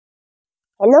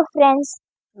Hello friends,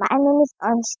 my name is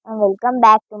Ansh and welcome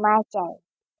back to my channel.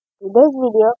 Today's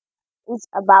video is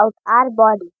about our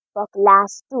body for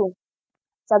class 2,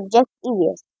 subject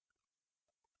EVS.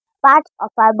 Parts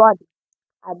of our body.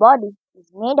 Our body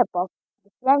is made up of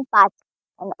different parts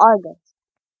and organs.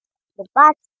 The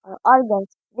parts or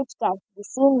organs which can be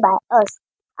seen by us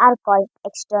are called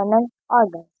external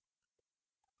organs.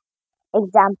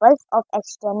 Examples of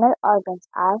external organs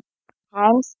are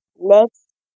hands, legs,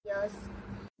 ears,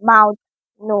 mouth,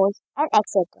 nose, and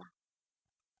etc.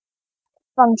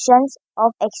 Functions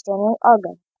of external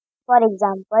organs. For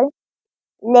example,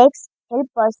 legs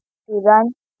help us to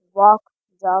run, walk,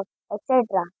 jog, etc.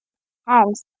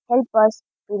 Hands help us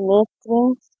to make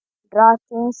things, draw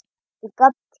things, pick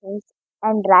up things,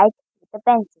 and write with a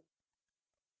pencil.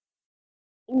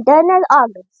 Internal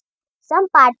organs. Some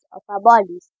parts of our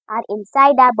bodies are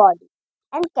inside our body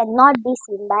and cannot be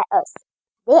seen by us.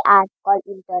 They are called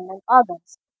internal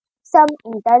organs. Some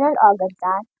internal organs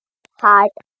are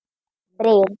heart,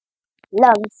 brain,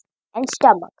 lungs, and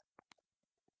stomach.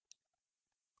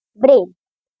 Brain.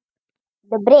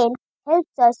 The brain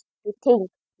helps us to think,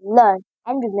 learn,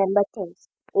 and remember things.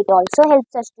 It also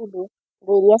helps us to do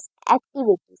various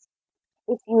activities.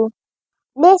 If you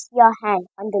place your hand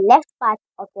on the left part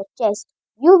of your chest,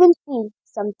 you will feel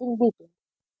something beating.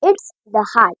 It's the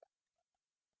heart.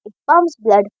 It pumps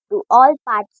blood to all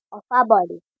parts of our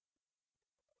body.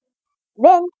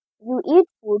 When you eat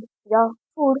food, your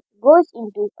food goes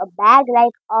into a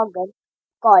bag-like organ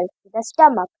called the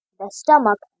stomach. The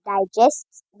stomach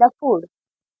digests the food.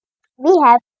 We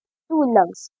have two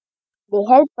lungs. They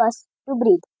help us to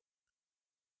breathe.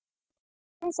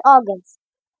 Sense organs,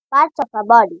 parts of our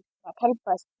body that help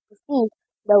us to feel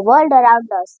the world around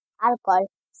us, are called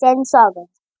sense organs.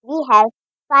 We have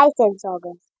five sense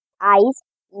organs: eyes,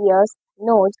 ears,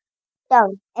 nose,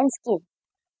 tongue, and skin.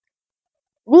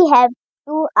 We have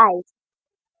two eyes.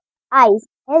 Eyes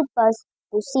help us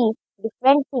to see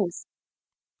different things.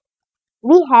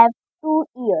 We have two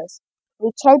ears,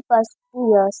 which help us to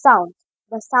hear sounds.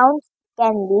 The sounds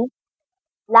can be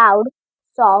loud,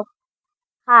 soft,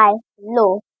 high,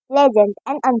 low, pleasant,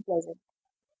 and unpleasant.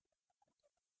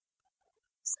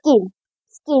 Skin.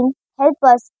 Skin help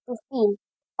us to feel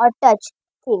or touch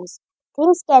things.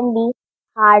 Things can be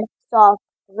hard, soft,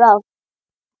 rough,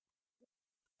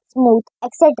 smooth,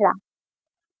 etc.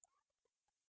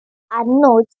 Our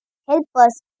nose help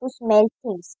us to smell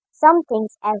things. Some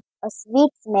things have a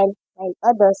sweet smell while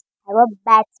others have a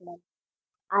bad smell.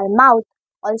 Our mouth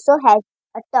also has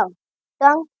a tongue.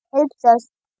 Tongue helps us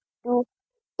to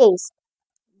taste.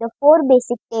 The four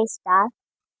basic tastes are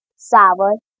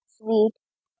sour, sweet,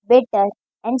 bitter,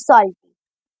 and salty.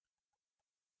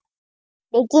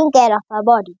 Taking care of our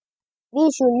body. We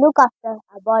should look after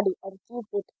our body and keep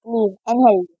it clean and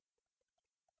healthy.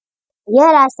 Here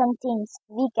are some things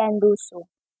we can do so.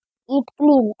 Eat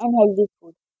clean and healthy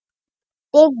food.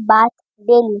 Take bath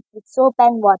daily with soap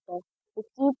and water to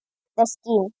keep the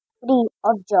skin free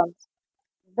of germs.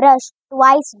 Brush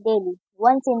twice daily,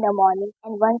 once in the morning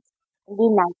and once in the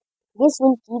night. This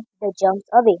will keep the germs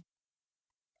away.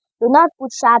 Do not put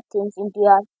sharp things into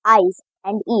your eyes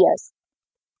and ears.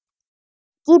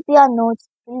 Keep your nose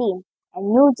clean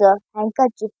and use a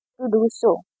handkerchief to do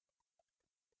so.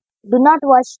 Do not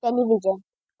watch television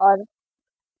or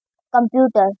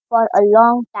computer for a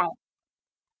long time.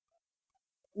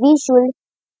 We should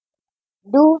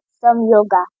do some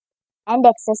yoga and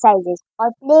exercises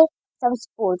or play some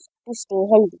sports to stay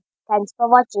healthy. Thanks for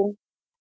watching.